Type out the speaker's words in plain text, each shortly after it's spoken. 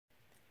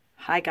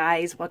Hi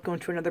guys, welcome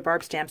to another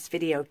Barb Stamps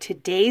video.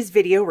 Today's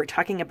video we're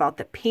talking about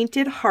the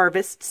Painted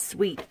Harvest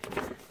Suite.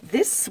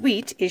 This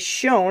suite is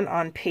shown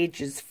on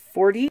pages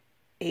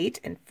 48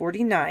 and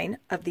 49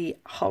 of the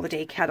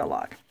holiday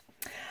catalog.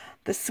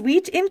 The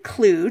suite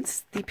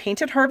includes the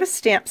Painted Harvest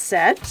stamp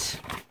set,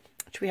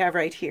 which we have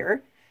right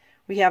here.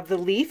 We have the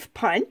leaf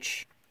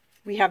punch.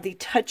 We have the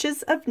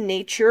Touches of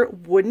Nature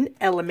wooden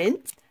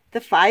element, the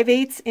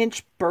 5/8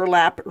 inch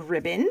burlap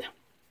ribbon,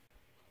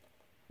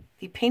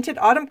 the Painted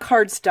Autumn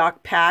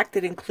cardstock pack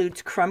that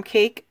includes crumb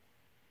cake,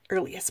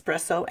 early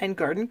espresso, and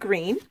garden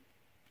green.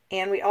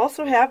 And we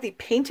also have the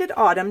Painted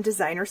Autumn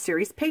Designer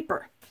Series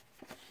paper.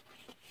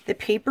 The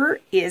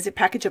paper is a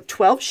package of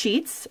 12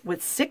 sheets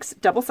with 6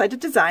 double-sided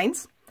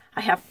designs.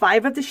 I have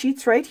 5 of the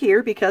sheets right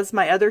here because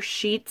my other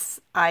sheets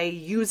I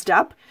used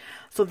up.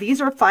 So these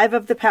are 5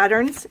 of the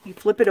patterns. You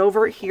flip it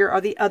over, here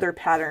are the other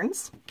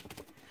patterns.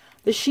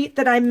 The sheet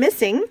that I'm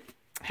missing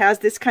has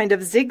this kind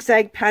of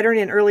zigzag pattern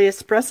in early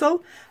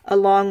espresso,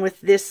 along with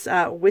this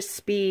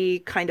wispy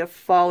kind of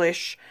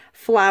fallish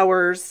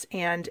flowers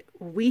and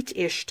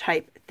wheat-ish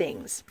type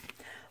things.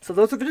 So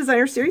those are the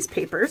Designer Series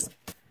papers.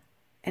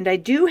 And I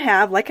do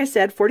have, like I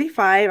said,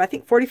 45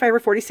 or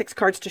 46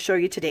 cards to show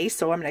you today.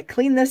 So I'm going to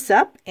clean this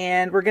up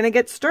and we're going to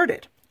get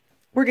started.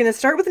 We're going to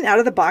start with an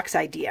out-of-the-box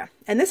idea.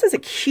 And this is a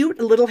cute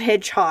little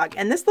hedgehog.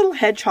 And this little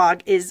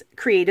hedgehog is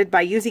created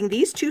by using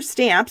these 2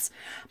 stamps,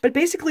 but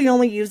basically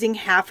only using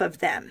half of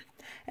them.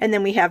 And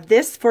then we have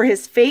this for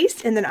his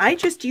face, and then I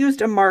just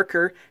used a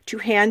marker to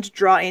hand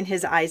draw in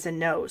his eyes and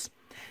nose.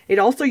 It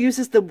also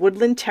uses the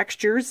Woodland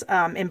Textures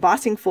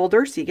embossing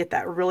folder, so you get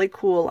that really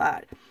cool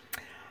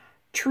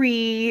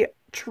tree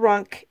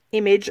trunk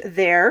image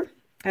there.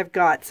 I've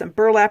got some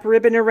burlap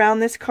ribbon around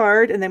this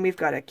card, and then we've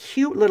got a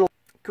cute little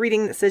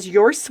greeting that says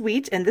 "You're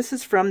Sweet," and this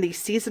is from the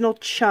Seasonal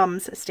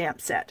Chums stamp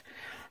set.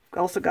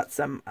 We've also got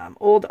some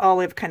old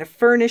olive kind of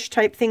furnish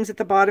type things at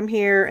the bottom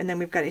here, and then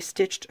we've got a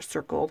stitched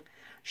circle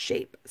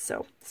shape.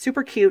 So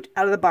super cute,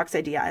 out of the box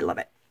idea. I love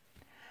it.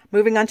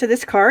 Moving on to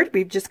this card,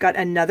 we've just got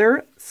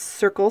another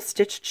circle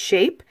stitched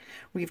shape.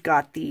 We've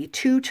got the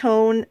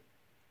 2-tone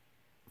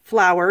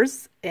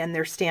flowers, and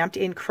they're stamped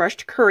in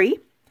crushed curry.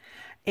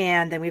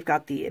 And then we've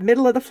got the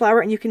middle of the flower,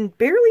 and you can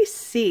barely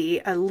see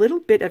a little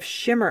bit of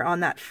shimmer on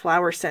that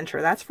flower center.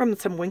 That's from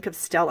some Wink of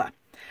Stella.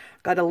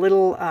 Got a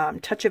little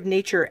Touch of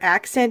Nature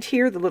accent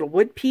here, the little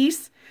wood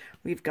piece.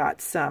 We've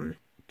got some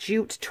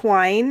jute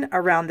twine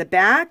around the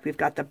back. We've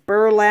got the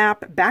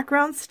burlap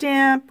background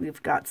stamp.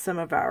 We've got some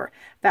of our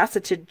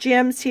faceted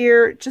gems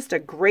here. Just a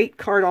great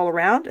card all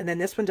around. And then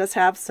this one does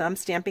have some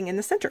stamping in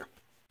the center.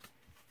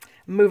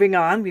 Moving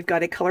on, we've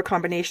got a color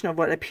combination of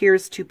what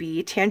appears to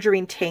be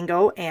Tangerine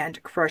Tango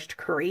and Crushed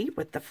Curry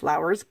with the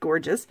flowers.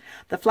 Gorgeous.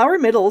 The flower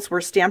middles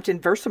were stamped in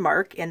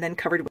Versamark and then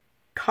covered with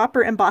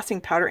copper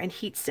embossing powder and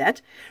heat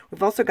set.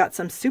 We've also got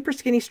some super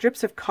skinny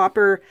strips of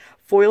copper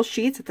foil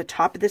sheets at the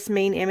top of this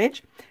main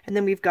image. And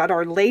then we've got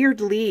our layered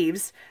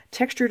leaves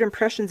textured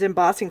impressions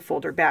embossing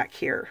folder back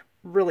here.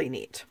 Really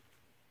neat.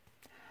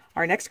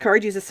 Our next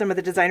card uses some of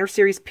the Designer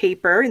Series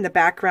paper in the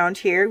background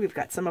here. We've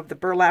got some of the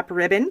burlap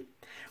ribbon.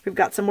 We've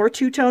got some more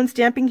 2-tone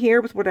stamping here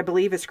with what I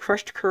believe is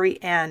Crushed Curry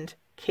and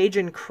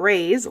Cajun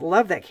Craze.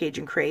 Love that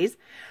Cajun Craze.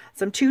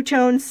 Some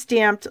 2-tone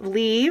stamped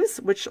leaves,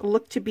 which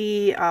look to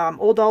be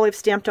Old Olive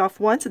stamped off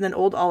once and then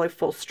Old Olive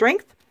full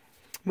strength.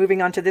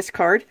 Moving on to this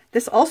card.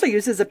 This also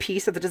uses a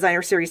piece of the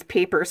Designer Series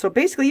paper. So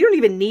basically you don't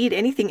even need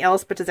anything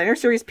else but Designer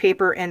Series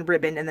paper and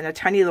ribbon, and then a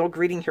tiny little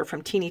greeting here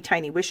from Teeny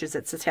Tiny Wishes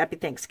that says Happy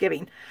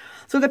Thanksgiving.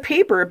 So the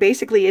paper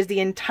basically is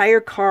the entire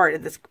card,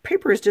 and this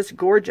paper is just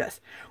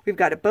gorgeous. We've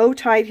got a bow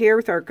tied here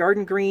with our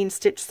garden green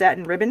stitch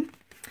satin ribbon,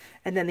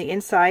 and then the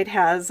inside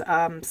has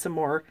some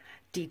more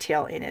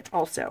detail in it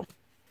also.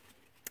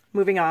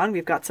 Moving on,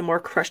 we've got some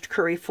more Crushed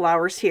Curry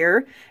flowers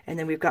here, and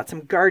then we've got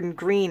some garden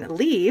green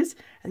leaves,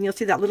 and you'll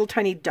see that little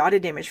tiny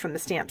dotted image from the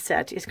stamp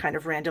set is kind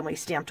of randomly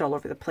stamped all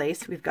over the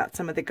place. We've got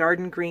some of the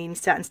garden green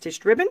satin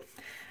stitched ribbon,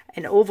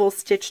 an oval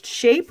stitched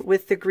shape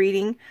with the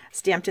greeting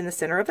stamped in the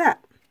center of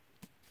that.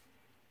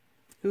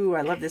 Ooh,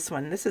 I love this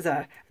one. This is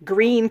a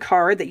green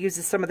card that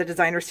uses some of the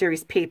Designer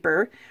Series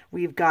paper.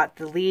 We've got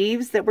the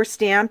leaves that were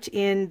stamped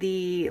in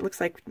the, it looks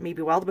like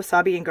maybe Wild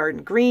Wasabi and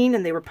Garden Green,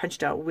 and they were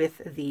punched out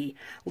with the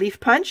leaf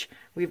punch.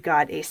 We've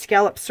got a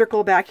scallop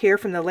circle back here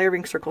from the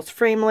Layering Circles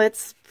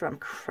framelits from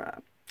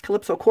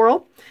Calypso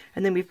Coral.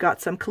 And then we've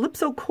got some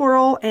Calypso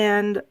Coral,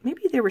 and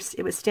maybe it was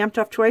stamped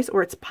off twice,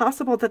 or it's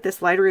possible that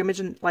this lighter image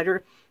and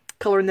lighter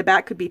color in the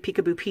back could be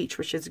Peekaboo Peach,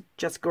 which is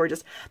just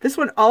gorgeous. This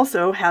one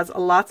also has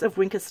lots of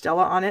Wink of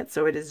Stella on it,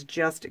 so it is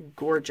just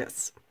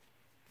gorgeous.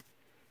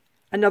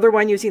 Another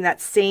one using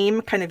that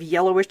same kind of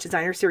yellowish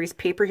Designer Series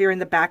paper here in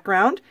the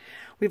background.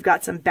 We've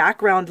got some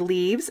background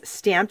leaves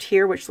stamped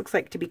here, which looks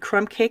like to be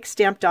crumb cake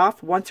stamped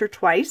off once or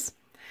twice.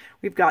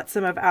 We've got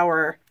some of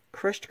our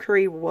Crushed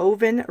Curry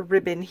woven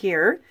ribbon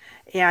here,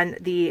 and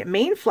the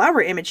main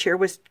flower image here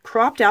was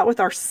cropped out with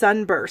our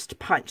Sunburst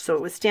punch. So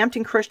it was stamped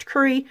in Crushed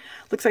Curry.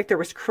 Looks like there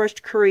was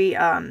Crushed Curry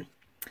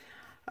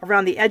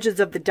around the edges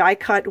of the die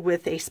cut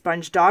with a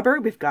sponge dauber.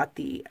 We've got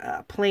the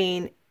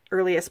plain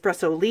early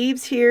espresso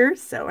leaves here.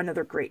 So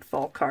another great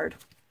fall card.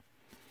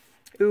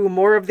 Ooh,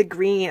 more of the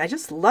green. I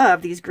just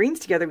love these greens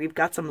together. We've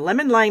got some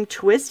lemon lime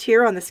twist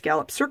here on the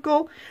scallop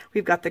circle.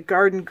 We've got the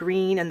garden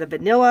green and the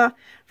vanilla.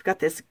 We've got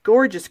this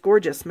gorgeous,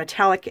 gorgeous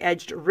metallic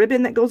edged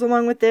ribbon that goes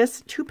along with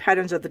this. 2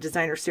 patterns of the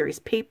designer series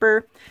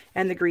paper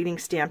and the greeting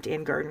stamped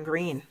in garden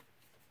green.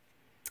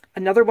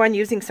 Another one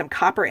using some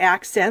copper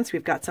accents.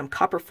 We've got some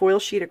copper foil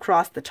sheet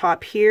across the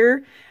top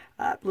here.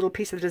 A little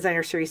piece of the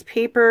designer series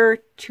paper.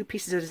 2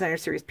 pieces of designer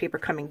series paper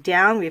coming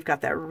down. We've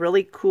got that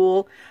really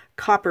cool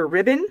copper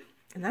ribbon.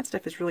 And that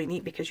stuff is really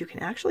neat because you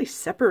can actually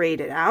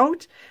separate it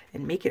out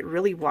and make it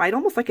really wide,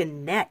 almost like a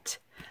net.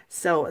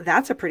 So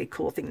that's a pretty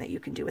cool thing that you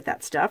can do with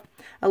that stuff.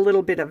 A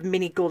little bit of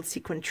mini gold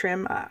sequin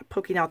trim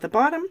poking out the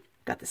bottom.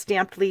 Got the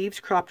stamped leaves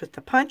cropped with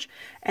the punch.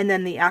 And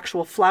then the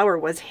actual flower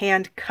was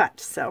hand cut.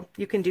 So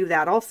you can do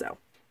that also.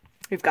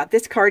 We've got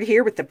this card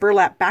here with the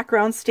burlap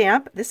background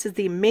stamp. This is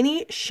the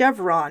mini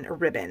chevron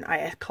ribbon.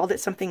 I called it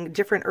something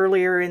different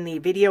earlier in the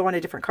video on a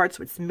different card,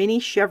 so it's mini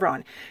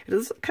chevron.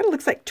 It kind of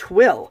looks like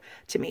twill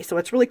to me, so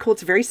it's really cool.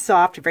 It's very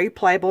soft, very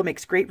pliable,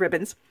 makes great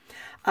ribbons.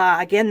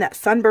 Again, that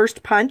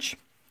sunburst punch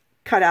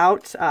cut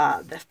out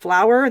the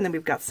flower, and then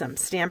we've got some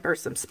stamp or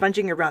some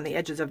sponging around the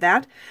edges of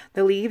that.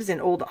 The leaves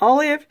in old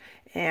olive,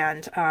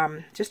 and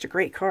just a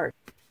great card.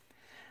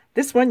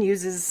 This one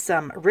uses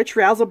some rich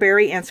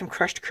razzleberry and some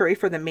crushed curry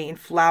for the main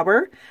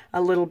flower. A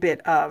little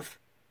bit of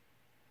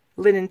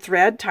linen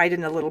thread tied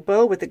in a little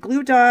bow with a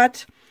glue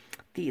dot.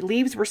 The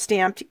leaves were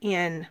stamped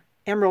in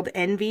Emerald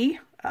Envy.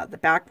 The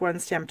back one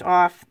stamped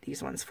off.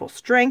 These ones full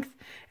strength.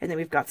 And then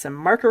we've got some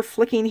marker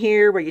flicking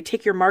here where you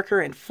take your marker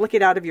and flick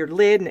it out of your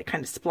lid and it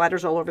kind of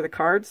splatters all over the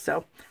card.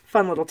 So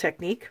fun little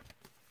technique.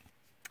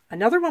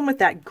 Another one with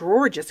that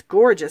gorgeous,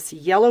 gorgeous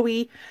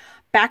yellowy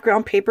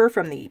background paper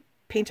from the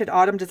Painted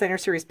Autumn Designer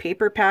Series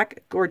paper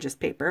pack. Gorgeous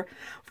paper.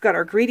 We've got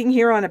our greeting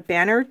here on a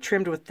banner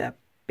trimmed with the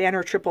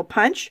banner triple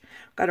punch.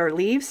 We've got our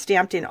leaves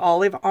stamped in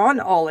olive on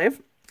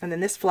olive. And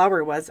then this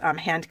flower was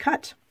hand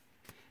cut.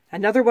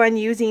 Another one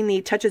using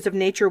the Touches of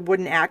Nature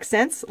wooden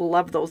accents.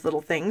 Love those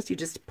little things. You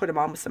just put them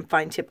on with some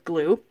fine tip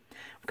glue.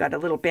 We've got a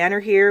little banner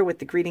here with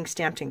the greeting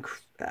stamped in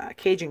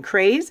Cajun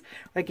Craze.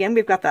 Again,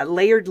 we've got that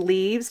layered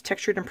leaves,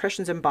 textured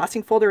impressions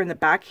embossing folder in the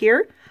back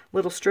here.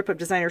 Little strip of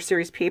Designer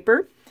Series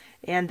paper.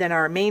 And then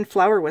our main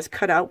flower was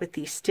cut out with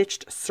the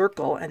stitched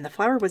circle, and the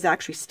flower was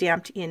actually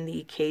stamped in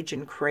the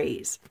Cajun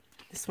Craze.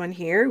 This one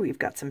here, we've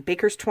got some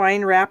baker's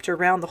twine wrapped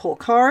around the whole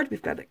card.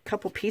 We've got a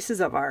couple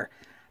pieces of our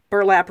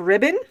burlap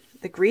ribbon,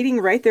 the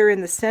greeting right there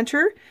in the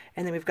center,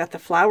 and then we've got the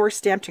flower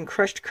stamped in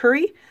crushed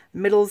curry,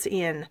 middles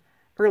in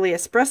early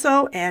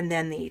espresso, and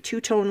then the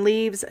two-tone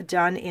leaves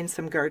done in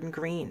some garden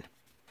green.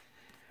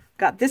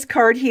 Got this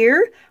card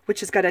here,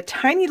 which has got a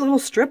tiny little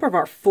strip of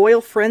our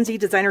Foil Frenzy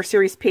Designer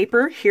Series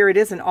paper. Here it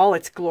is in all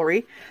its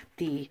glory.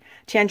 The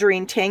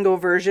Tangerine Tango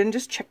version.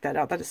 Just check that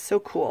out. That is so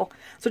cool.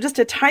 So just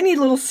a tiny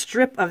little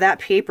strip of that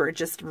paper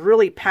just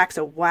really packs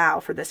a wow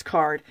for this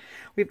card.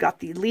 We've got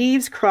the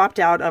leaves cropped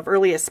out of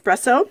early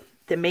espresso.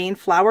 The main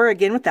flower,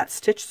 again, with that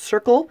stitched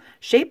circle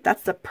shape.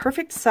 That's the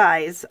perfect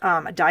size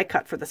die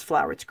cut for this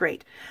flower. It's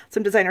great.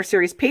 Some Designer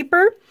Series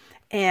paper,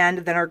 and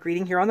then our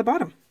greeting here on the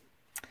bottom.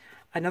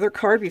 Another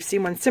card, we've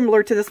seen one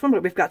similar to this one,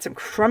 but we've got some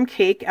crumb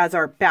cake as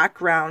our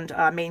background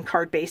main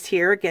card base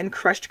here. Again,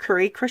 crushed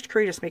curry. Crushed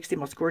curry just makes the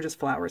most gorgeous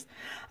flowers.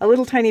 A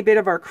little tiny bit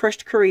of our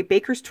crushed curry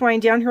baker's twine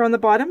down here on the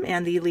bottom,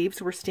 and the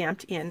leaves were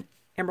stamped in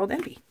Emerald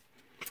Envy.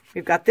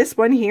 We've got this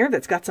one here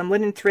that's got some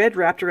linen thread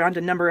wrapped around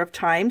a number of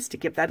times to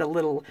give that a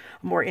little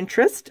more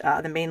interest.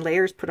 The main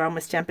layer is put on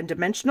with Stampin'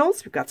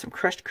 Dimensionals. We've got some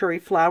crushed curry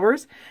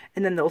flowers,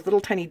 and then those little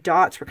tiny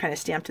dots were kind of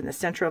stamped in the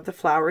center of the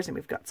flowers, and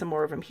we've got some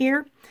more of them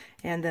here.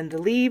 And then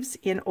the leaves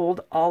in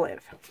Old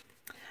Olive.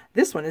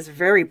 This one is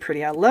very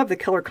pretty. I love the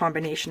color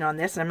combination on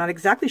this, and I'm not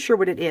exactly sure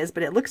what it is,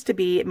 but it looks to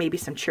be maybe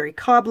some cherry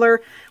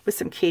cobbler with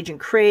some Cajun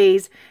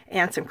Craze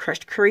and some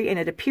crushed curry. And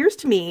it appears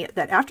to me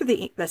that after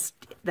the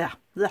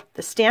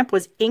stamp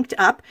was inked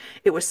up,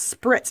 it was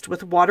spritzed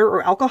with water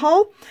or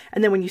alcohol.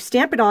 And then when you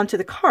stamp it onto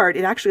the card,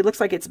 it actually looks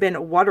like it's been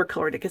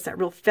watercolored. It gets that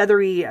real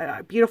feathery,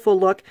 beautiful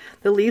look.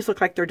 The leaves look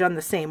like they're done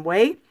the same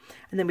way.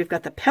 And then we've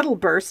got the petal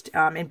burst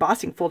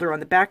embossing folder on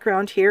the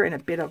background here and a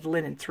bit of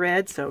linen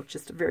thread. So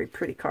just a very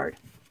pretty card.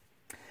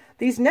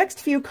 These next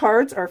few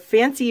cards are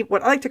fancy,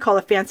 what I like to call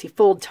a fancy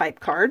fold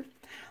type card.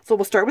 So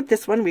we'll start with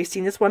this one. We've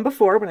seen this one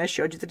before when I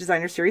showed you the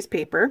Designer Series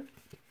paper.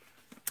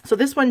 So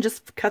this one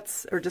just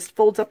cuts or just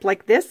folds up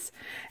like this.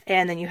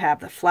 And then you have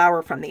the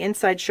flower from the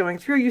inside showing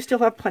through. You still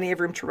have plenty of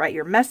room to write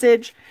your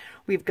message.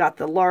 We've got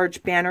the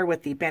large banner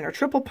with the banner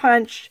triple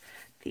punch.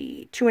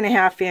 The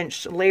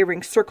 2.5-inch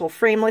layering circle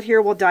framelit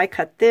here. We'll die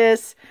cut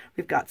this.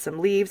 We've got some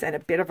leaves and a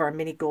bit of our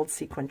mini gold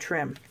sequin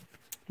trim.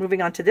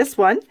 Moving on to this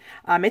one,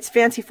 it's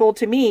fancy fold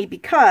to me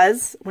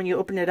because when you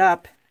open it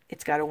up,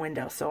 it's got a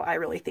window. So I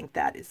really think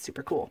that is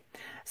super cool.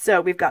 So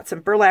we've got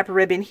some burlap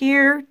ribbon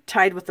here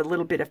tied with a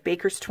little bit of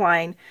baker's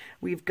twine.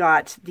 We've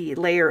got the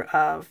layer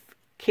of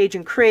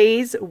Cajun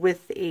Craze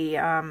with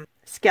a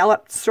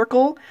scalloped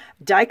circle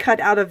die cut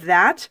out of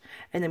that.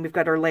 And then we've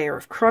got our layer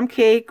of crumb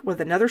cake with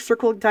another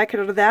circle die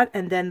cut out of that.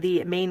 And then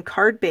the main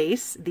card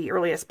base, the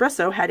early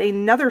espresso, had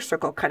another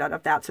circle cut out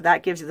of that. So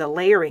that gives you the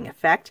layering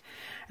effect.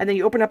 And then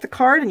you open up the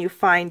card and you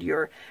find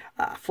your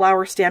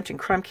flower stamped in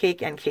crumb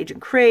cake and Cajun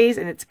craze,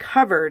 and it's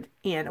covered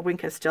in Wink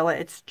Castilla.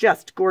 It's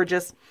just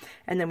gorgeous.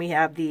 And then we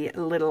have the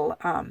little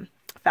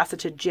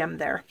faceted gem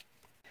there.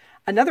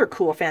 Another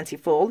cool fancy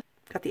fold.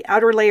 Got the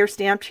outer layer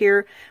stamped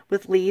here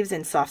with leaves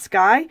in soft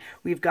sky.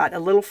 We've got a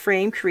little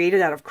frame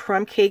created out of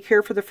crumb cake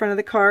here for the front of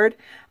the card.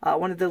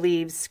 One of the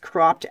leaves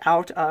cropped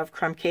out of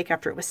crumb cake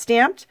after it was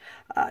stamped.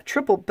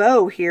 Triple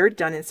bow here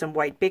done in some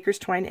white baker's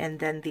twine, and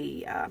then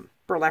the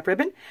burlap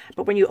ribbon.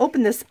 But when you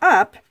open this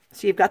up,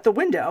 so you've got the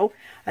window,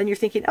 and you're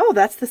thinking, oh,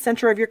 that's the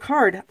center of your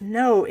card.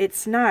 No,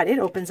 it's not. It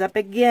opens up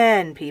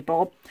again,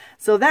 people.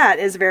 So that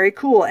is very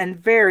cool and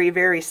very,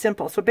 very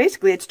simple. So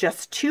basically, it's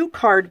just 2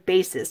 card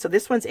bases. So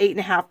this one's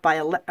 8.5 by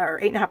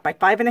 8.5 by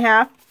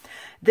 5.5.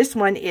 This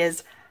one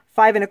is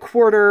 5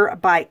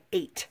 1/4 by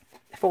 8,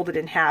 folded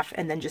in half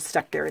and then just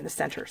stuck there in the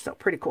center. So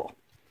pretty cool.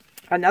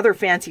 Another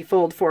fancy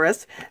fold for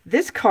us.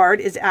 This card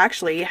is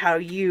actually how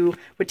you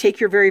would take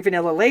your very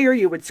vanilla layer.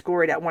 You would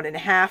score it at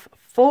 1.5,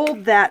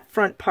 fold that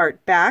front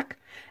part back,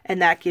 and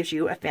that gives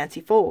you a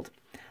fancy fold.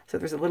 So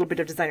there's a little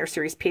bit of designer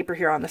series paper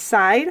here on the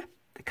side.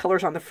 The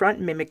colors on the front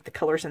mimic the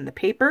colors in the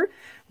paper.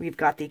 We've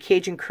got the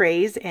Cajun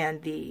craze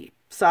and the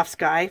soft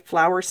sky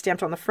flowers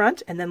stamped on the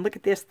front. And then look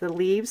at this, the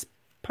leaves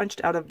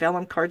punched out of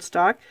vellum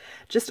cardstock.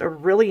 Just a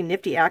really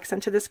nifty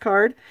accent to this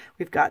card.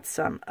 We've got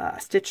some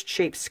stitched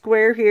shaped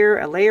square here,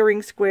 a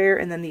layering square,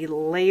 and then the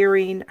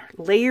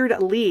layered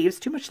leaves,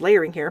 too much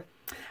layering here,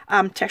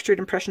 textured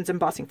impressions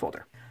embossing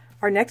folder.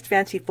 Our next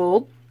fancy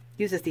fold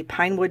uses the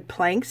Pinewood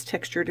Planks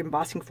textured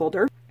embossing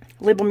folder.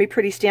 Label Me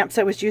Pretty stamp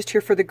set was used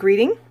here for the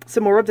greeting.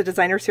 Some more of the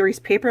designer series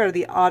paper out of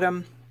the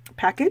autumn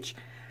package.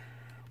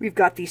 We've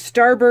got the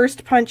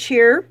Starburst punch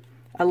here,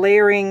 a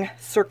layering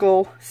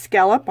circle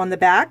scallop on the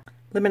back,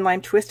 lemon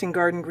lime twist and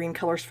garden green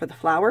colors for the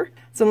flower,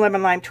 some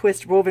lemon lime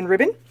twist woven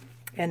ribbon,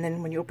 and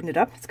then when you open it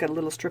up, it's got a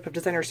little strip of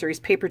designer series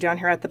paper down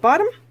here at the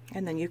bottom,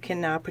 and then you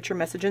can put your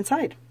message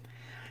inside.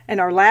 And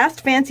our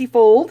last fancy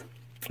fold,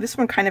 this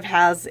one kind of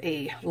has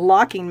a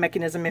locking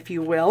mechanism, if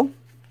you will.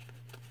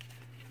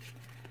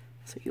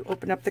 So you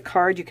open up the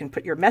card, you can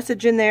put your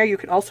message in there. You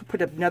could also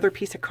put another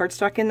piece of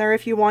cardstock in there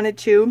if you wanted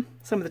to.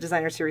 Some of the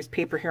designer series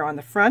paper here on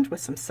the front with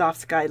some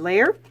soft sky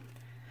layer.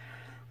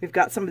 We've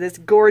got some of this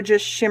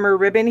gorgeous shimmer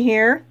ribbon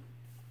here.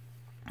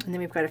 And then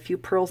we've got a few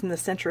pearls in the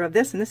center of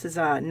this. And this is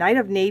Night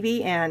of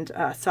Navy and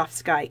Soft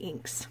Sky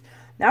inks.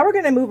 Now we're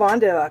going to move on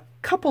to a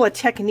couple of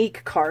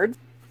technique cards.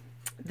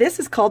 This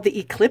is called the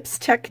Eclipse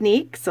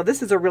technique. So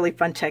this is a really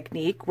fun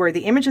technique where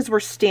the images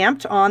were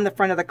stamped on the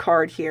front of the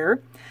card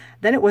here.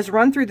 Then it was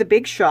run through the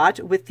Big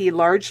Shot with the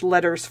large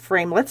letters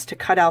framelits to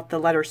cut out the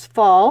letters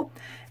fall.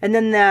 And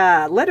then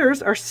the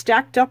letters are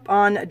stacked up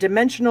on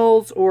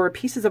dimensionals or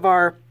pieces of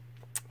our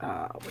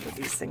what are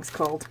these things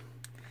called?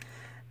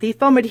 The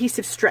foam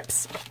adhesive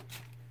strips.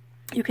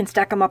 You can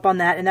stack them up on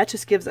that, and that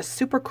just gives a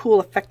super cool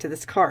effect to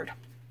this card.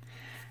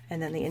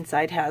 And then the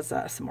inside has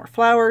some more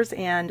flowers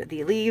and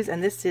the leaves,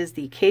 and this is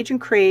the Cajun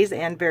craze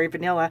and very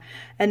vanilla.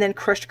 And then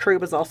crushed curry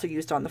was also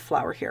used on the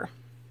flower here.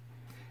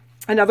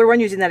 Another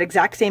one using that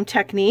exact same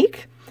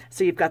technique.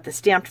 So you've got the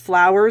stamped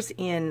flowers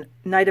in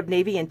Night of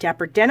Navy and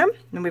Dapper Denim.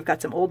 And we've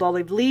got some old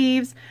olive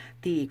leaves,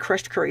 the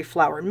crushed curry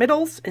flower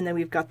middles, and then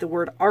we've got the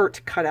word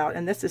art cut out.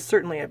 And this is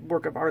certainly a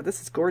work of art. This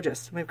is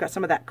gorgeous. We've got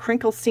some of that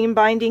crinkle seam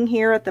binding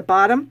here at the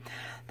bottom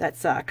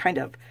that's kind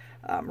of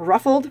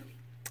ruffled.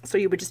 So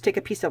you would just take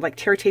a piece of like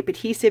tear tape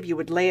adhesive, you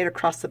would lay it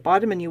across the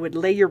bottom, and you would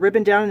lay your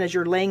ribbon down, and as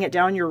you're laying it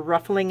down, you're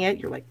ruffling it,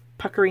 you're like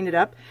puckering it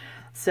up.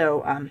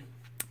 So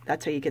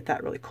that's how you get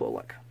that really cool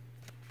look.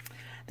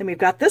 Then we've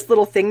got this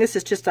little thing. This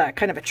is just a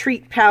kind of a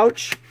treat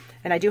pouch,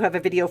 and I do have a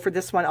video for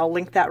this one. I'll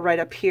link that right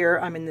up here.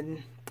 I'm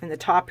in the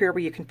top here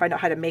where you can find out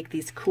how to make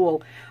these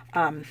cool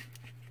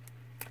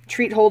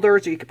treat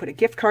holders, or you could put a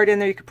gift card in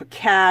there, you could put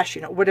cash,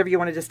 you know, whatever you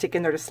wanted to stick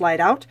in there to slide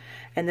out.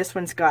 And this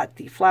one's got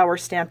the flower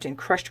stamped in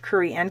crushed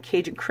curry and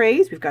Cajun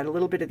craze. We've got a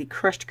little bit of the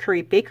crushed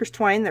curry baker's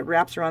twine that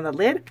wraps around the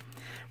lid.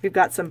 We've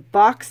got some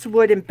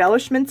boxwood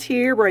embellishments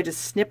here where I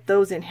just snip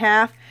those in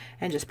half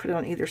and just put it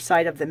on either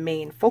side of the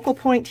main focal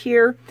point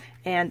here,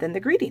 and then the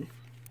greeting.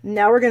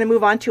 Now we're going to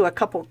move on to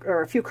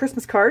a few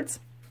Christmas cards.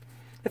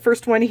 The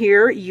first one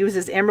here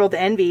uses Emerald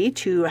Envy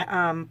to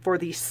for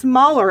the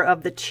smaller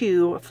of the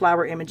two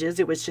flower images.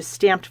 It was just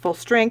stamped full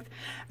strength,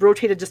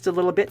 rotated just a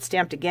little bit,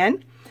 stamped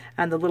again,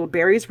 and the little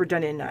berries were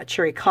done in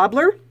cherry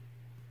cobbler.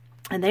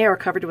 And they are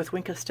covered with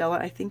Wink Castilla.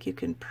 I think you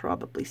can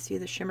probably see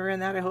the shimmer in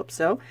that. I hope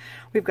so.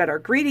 We've got our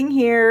greeting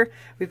here.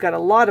 We've got a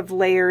lot of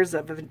layers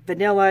of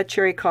vanilla,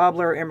 cherry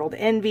cobbler, Emerald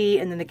Envy.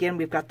 And then again,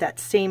 we've got that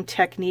same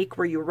technique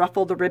where you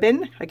ruffle the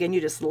ribbon. Again,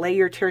 you just lay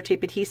your tear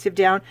tape adhesive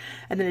down.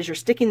 And then as you're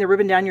sticking the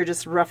ribbon down, you're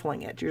just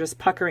ruffling it. You're just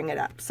puckering it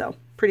up. So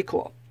pretty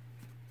cool.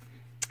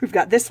 We've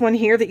got this one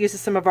here that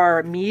uses some of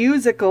our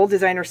musical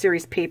designer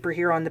series paper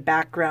here on the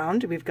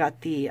background. We've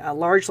got the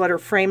large letter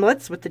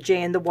framelits with the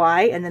J and the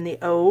Y, and then the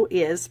O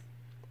is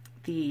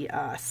the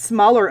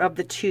smaller of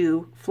the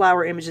two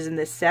flower images in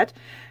this set.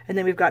 And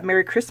then we've got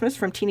Merry Christmas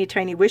from Teeny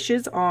Tiny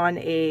Wishes on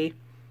a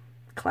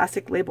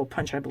classic label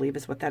punch, I believe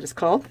is what that is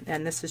called.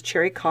 And this is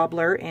Cherry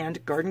Cobbler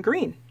and Garden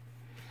Green.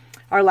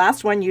 Our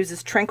last one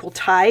uses Tranquil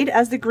Tide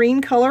as the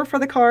green color for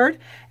the card.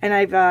 And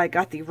I've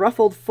got the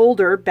ruffled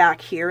folder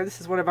back here.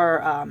 This is one of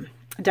our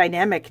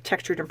dynamic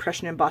textured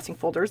impression embossing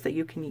folders that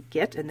you can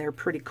get, and they're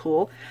pretty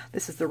cool.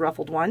 This is the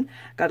ruffled one.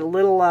 Got a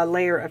little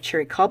layer of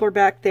Cherry Cobbler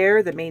back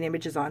there. The main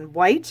image is on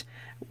white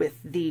with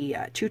the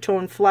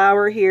two-tone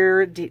flower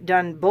here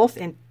done both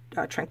in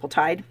Tranquil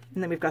Tide.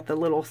 And then we've got the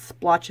little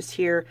splotches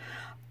here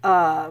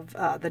of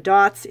the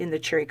dots in the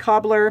Cherry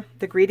Cobbler.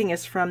 The greeting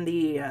is from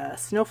the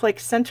Snowflake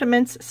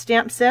Sentiments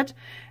stamp set.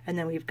 And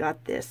then we've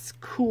got this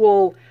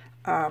cool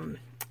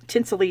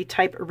tinsel-y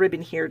type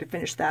ribbon here to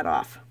finish that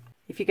off.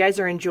 If you guys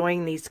are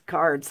enjoying these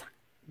cards,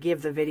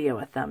 give the video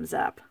a thumbs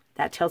up.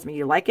 That tells me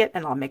you like it,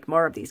 and I'll make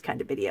more of these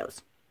kind of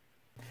videos.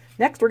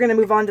 Next, we're going to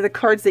move on to the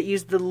cards that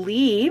use the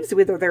leaves,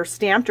 whether they're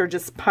stamped or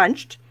just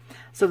punched.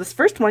 So this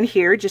first one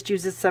here just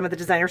uses some of the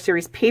designer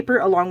series paper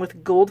along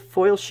with gold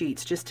foil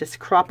sheets just to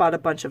crop out a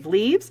bunch of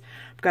leaves.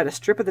 I've got a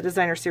strip of the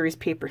designer series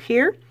paper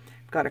here.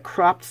 I've got a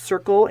cropped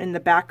circle in the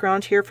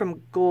background here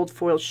from gold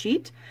foil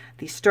sheet,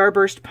 the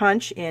Starburst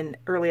punch in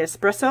Early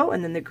Espresso,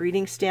 and then the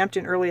greeting stamped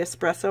in Early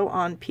Espresso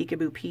on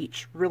Peekaboo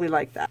Peach. Really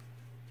like that.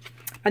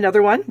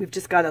 Another one, we've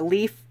just got a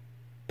leaf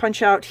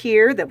punch out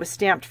here that was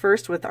stamped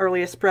first with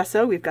Early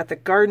Espresso. We've got the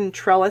Garden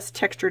Trellis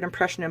textured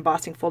impression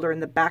embossing folder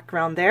in the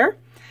background there.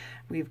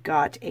 We've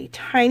got a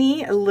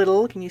tiny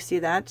little, can you see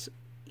that,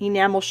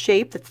 enamel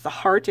shape that's the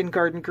heart in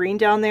Garden Green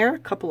down there, a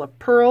couple of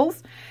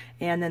pearls,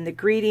 and then the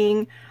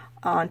greeting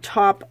on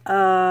top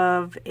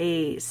of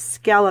a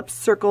scallop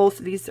circle.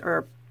 So these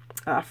are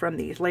from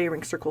the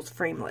Layering Circles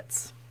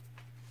framelits.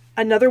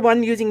 Another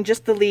one using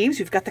just the leaves.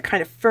 We've got the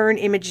kind of fern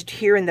imaged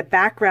here in the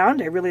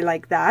background. I really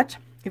like that.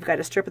 We've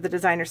got a strip of the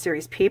designer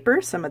series paper,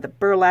 some of the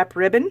burlap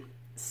ribbon,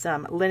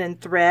 some linen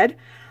thread,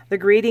 the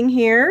greeting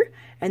here,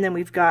 and then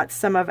we've got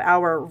some of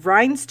our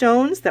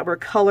rhinestones that were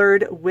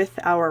colored with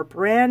our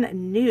brand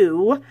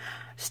new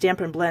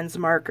Stampin' Blends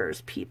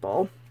markers,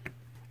 people.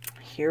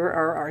 Here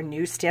are our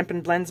new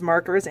Stampin' Blends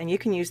markers, and you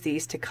can use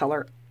these to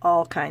color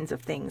all kinds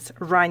of things.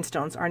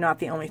 Rhinestones are not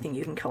the only thing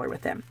you can color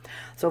with them.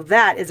 So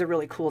that is a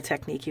really cool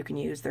technique you can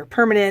use. They're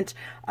permanent,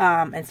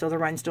 and so the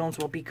rhinestones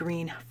will be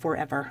green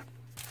forever.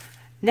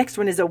 Next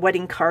one is a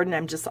wedding card, and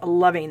I'm just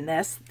loving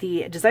this.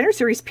 The designer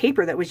series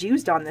paper that was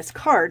used on this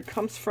card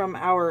comes from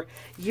our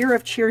Year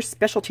of Cheer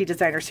specialty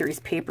designer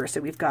series paper.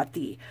 So we've got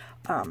the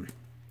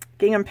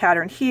gingham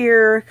pattern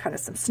here, kind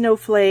of some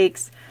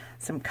snowflakes,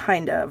 some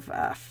kind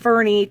of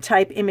ferny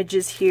type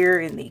images here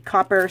in the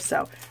copper.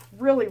 So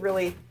really,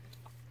 really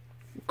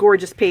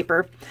gorgeous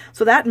paper.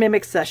 So that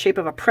mimics the shape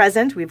of a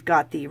present. We've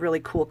got the really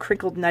cool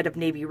crinkled Night of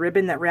Navy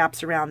ribbon that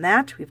wraps around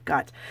that. We've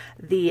got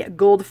the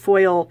gold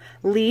foil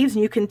leaves,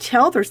 and you can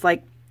tell there's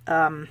like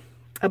a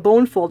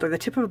bone folder. The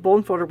tip of a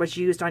bone folder was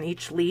used on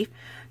each leaf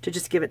to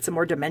just give it some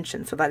more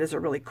dimension. So that is a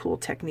really cool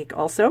technique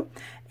also.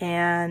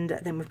 And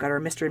then we've got our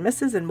Mr. and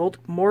Mrs. and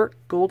more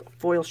gold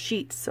foil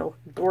sheets. So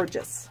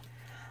gorgeous.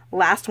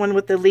 Last one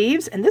with the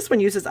leaves, and this one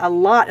uses a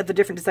lot of the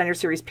different designer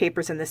series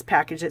papers in this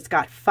package. It's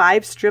got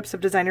 5 strips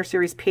of designer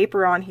series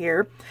paper on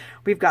here.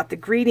 We've got the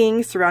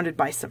greeting surrounded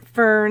by some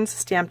ferns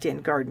stamped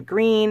in Garden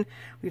Green.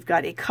 We've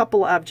got a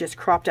couple of just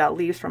cropped out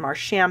leaves from our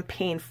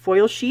champagne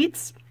foil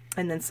sheets,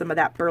 and then some of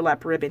that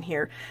burlap ribbon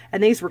here.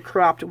 And these were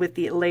cropped with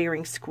the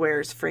Layering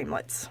Squares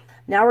framelits.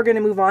 Now we're going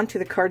to move on to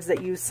the cards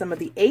that use some of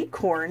the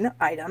acorn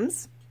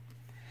items.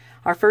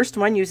 Our first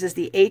one uses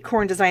the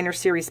Acorn Designer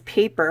Series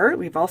paper.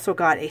 We've also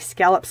got a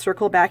scallop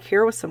circle back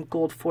here with some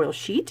gold foil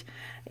sheet,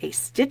 a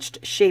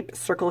stitched shape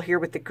circle here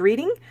with the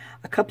greeting,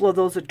 a couple of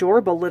those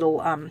adorable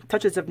little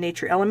touches of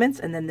nature elements,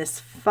 and then this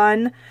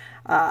fun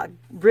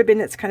ribbon.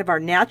 It's kind of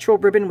our natural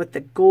ribbon with the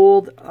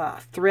gold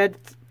threads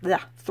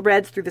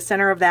through the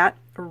center of that.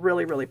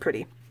 Really, really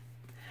pretty.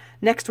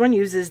 Next one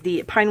uses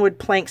the Pinewood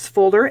Planks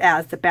folder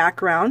as the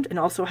background and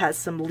also has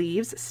some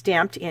leaves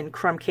stamped in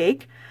crumb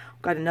cake.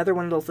 Got another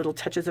one of those little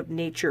touches of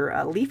nature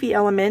leafy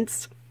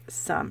elements,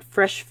 some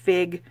fresh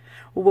fig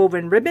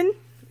woven ribbon.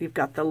 We've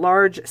got the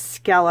large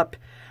scallop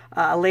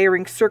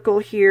layering circle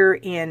here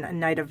in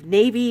Night of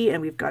Navy,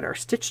 and we've got our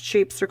stitched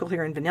shape circle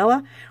here in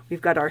vanilla.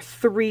 We've got our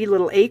 3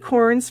 little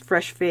acorns,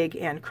 fresh fig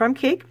and crumb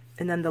cake,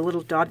 and then the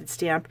little dotted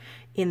stamp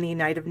in the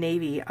Night of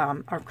Navy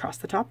across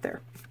the top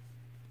there.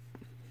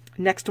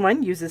 Next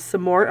one uses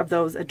some more of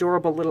those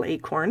adorable little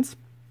acorns.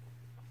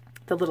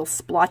 The little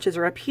splotches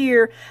are up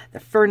here, the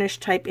furnish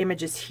type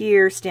images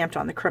here, stamped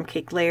on the crumb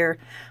cake layer.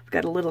 We've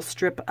got a little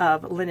strip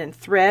of linen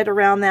thread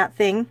around that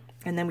thing.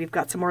 And then we've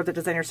got some more of the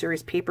designer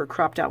series paper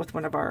cropped out with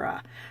one of our,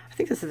 I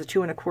think this is a 2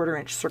 1/4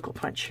 inch circle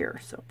punch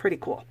here. So pretty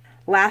cool.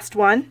 Last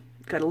one,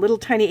 got a little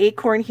tiny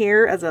acorn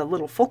here as a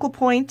little focal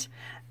point.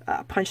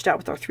 punched out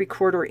with our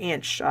 3/4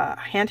 inch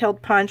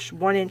handheld punch,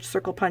 1 inch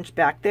circle punch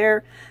back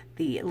there,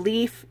 the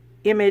leaf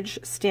image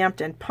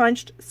stamped and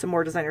punched, some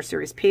more designer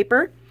series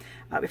paper.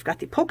 We've got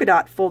the polka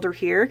dot folder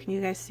here. Can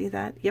you guys see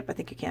that? Yep, I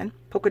think you can.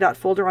 Polka dot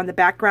folder on the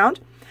background,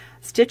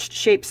 stitched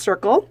shaped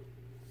circle,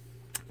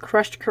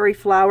 crushed curry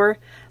flour,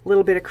 a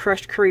little bit of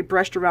crushed curry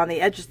brushed around the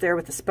edges there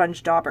with a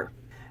sponge dauber.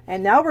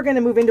 And now we're going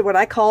to move into what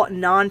I call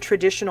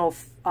non-traditional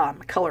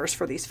colors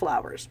for these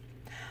flowers.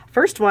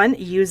 First one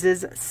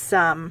uses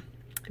some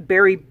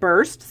berry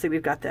burst. So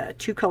we've got the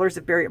 2 colors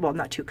of berry, well,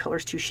 not 2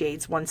 colors, 2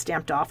 shades, one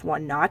stamped off,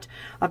 one not,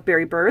 of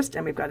berry burst.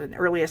 And we've got an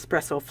early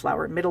espresso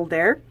flower middle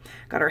there.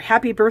 Got our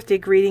happy birthday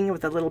greeting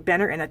with a little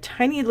banner and a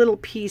tiny little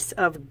piece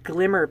of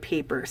glimmer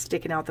paper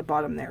sticking out the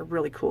bottom there.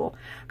 Really cool.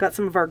 Got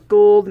some of our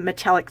gold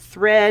metallic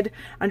thread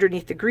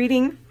underneath the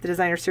greeting, the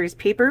designer series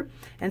paper,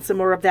 and some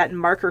more of that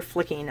marker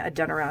flicking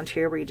done around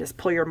here, where you just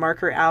pull your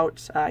marker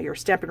out, your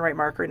Stampin' Right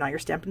marker, not your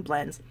Stampin'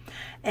 Blends,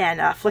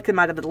 and flick them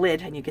out of the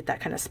lid, and you get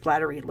that kind of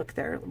splattery look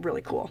there.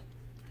 Really cool.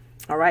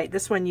 All right,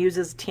 this one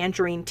uses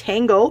Tangerine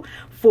Tango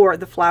for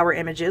the flower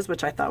images,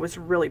 which I thought was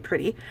really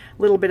pretty.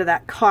 A little bit of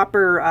that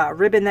copper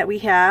ribbon that we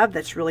have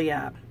that's really,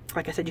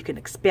 like I said, you can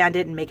expand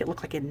it and make it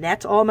look like a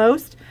net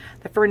almost.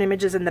 The fern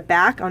images in the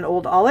back on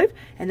Old Olive,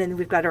 and then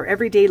we've got our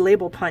everyday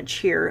label punch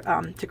here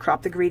to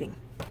crop the greeting.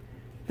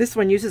 This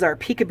one uses our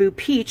Peekaboo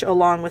Peach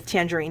along with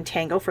Tangerine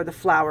Tango for the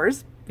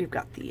flowers. We've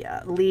got the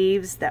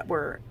leaves that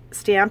were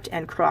stamped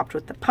and cropped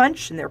with the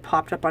punch, and they're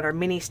popped up on our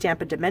mini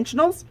Stampin'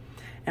 Dimensionals.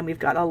 And we've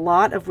got a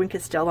lot of Wink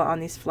Stella on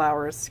these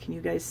flowers. Can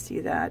you guys see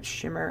that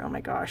shimmer? Oh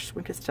my gosh,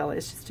 Wink Stella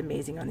is just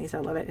amazing on these. I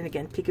love it. And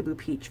again, Peekaboo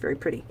Peach, very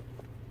pretty.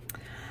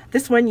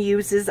 This one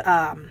uses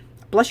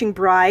Blushing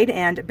Bride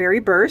and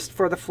Berry Burst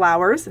for the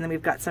flowers. And then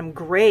we've got some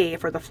gray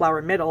for the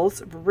flower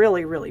middles.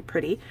 Really, really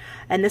pretty.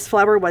 And this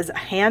flower was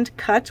hand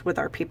cut with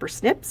our paper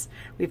snips.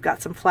 We've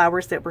got some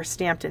flowers that were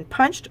stamped and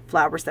punched,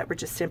 flowers that were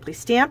just simply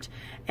stamped,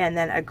 and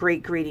then a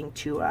great greeting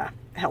to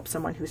help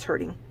someone who's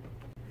hurting.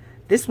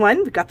 This one,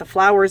 we've got the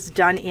flowers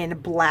done in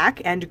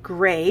black and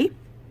gray.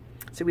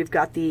 So we've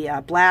got the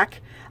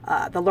black,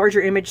 the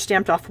larger image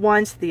stamped off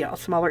once, the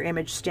smaller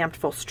image stamped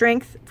full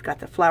strength. We've got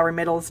the flower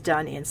middles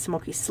done in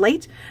smoky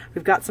slate.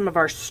 We've got some of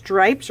our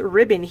striped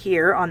ribbon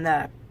here on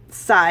the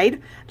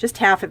side, just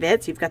half of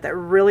it. So you've got that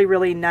really,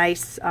 really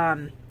nice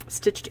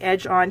stitched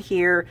edge on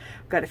here.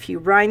 We've got a few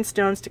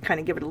rhinestones to kind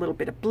of give it a little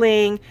bit of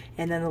bling.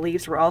 And then the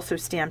leaves were also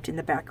stamped in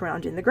the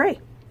background in the gray.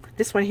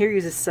 This one here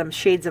uses some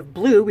shades of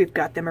blue. We've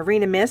got the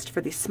Marina Mist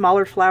for the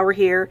smaller flower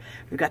here.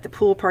 We've got the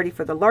Pool Party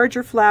for the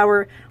larger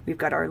flower. We've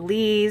got our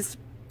leaves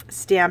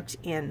stamped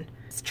in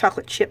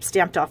chocolate chip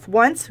stamped off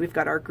once. We've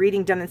got our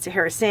greeting done in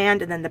Sahara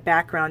Sand, and then the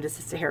background is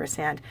the Sahara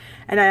Sand.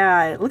 And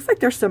it looks like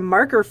there's some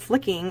marker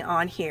flicking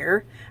on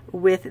here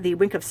with the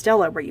Wink of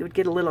Stella, where you would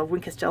get a little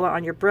Wink of Stella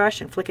on your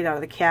brush and flick it out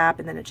of the cap,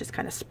 and then it just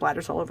kind of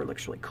splatters all over. It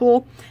looks really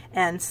cool.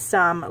 And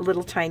some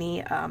little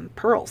tiny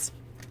pearls.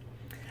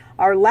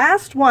 Our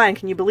last one,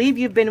 can you believe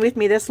you've been with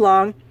me this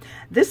long?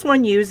 This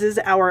one uses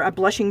our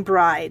Blushing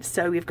Bride.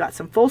 So we've got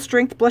some full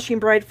strength Blushing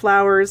Bride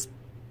flowers.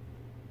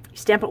 You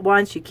stamp it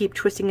once, you keep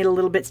twisting it a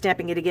little bit,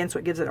 stamping it again, so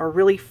it gives it a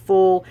really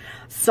full,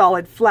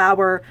 solid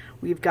flower.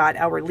 We've got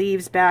our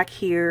leaves back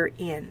here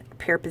in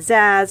Pear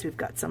Pizzazz. We've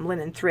got some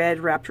linen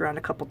thread wrapped around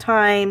a couple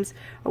times,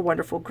 a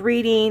wonderful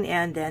greeting,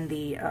 and then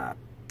the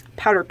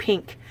powder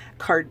pink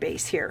card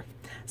base here.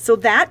 So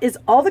that is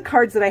all the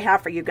cards that I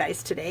have for you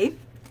guys today.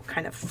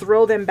 Kind of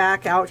throw them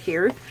back out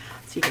here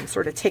so you can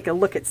sort of take a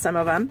look at some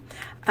of them.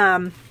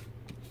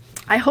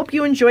 I hope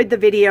you enjoyed the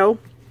video.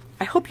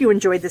 I hope you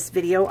enjoyed this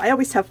video. I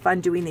always have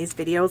fun doing these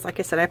videos. Like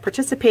I said, I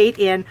participate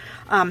in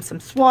some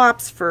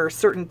swaps for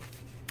certain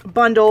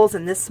bundles,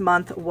 and this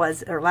month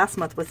was, or last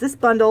month was this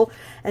bundle,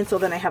 and so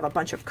then I have a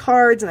bunch of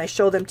cards and I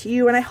show them to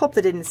you, and I hope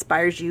that it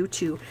inspires you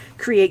to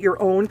create your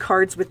own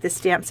cards with this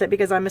stamp set,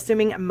 because I'm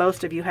assuming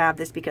most of you have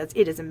this because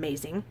it is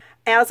amazing.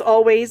 As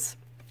always,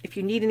 if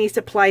you need any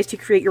supplies to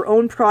create your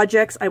own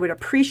projects, I would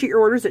appreciate your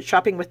orders at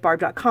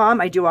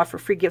shoppingwithbarb.com. I do offer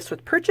free gifts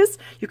with purchase.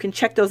 You can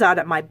check those out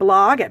at my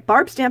blog at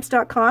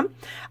barbstamps.com.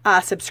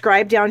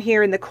 Subscribe down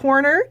here in the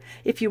corner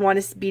if you want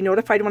to be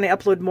notified when I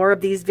upload more of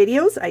these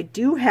videos. I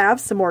do have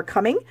some more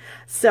coming.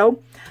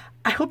 So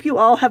I hope you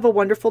all have a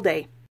wonderful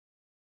day.